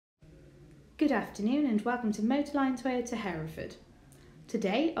Good afternoon and welcome to Motorline Toyota Hereford.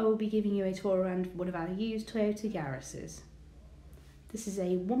 Today I will be giving you a tour around one of our used Toyota Yarises. This is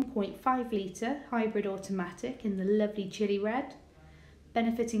a 1.5 litre hybrid automatic in the lovely chili red,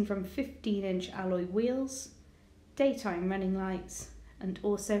 benefiting from 15-inch alloy wheels, daytime running lights and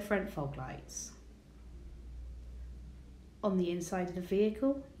also front fog lights. On the inside of the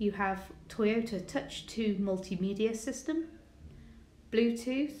vehicle you have Toyota Touch 2 multimedia system,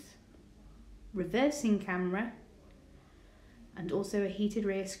 Bluetooth, reversing camera and also a heated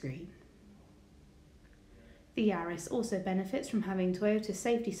rear screen. The Yaris also benefits from having Toyota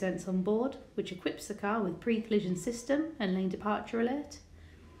Safety Sense on board, which equips the car with pre-collision system and lane departure alert.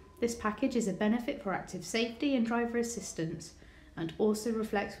 This package is a benefit for active safety and driver assistance and also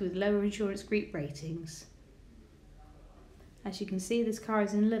reflects with lower insurance group ratings. As you can see, this car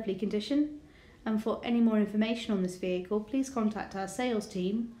is in lovely condition, and for any more information on this vehicle please contact our sales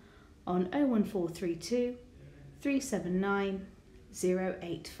team on 01432 379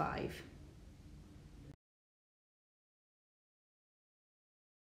 085.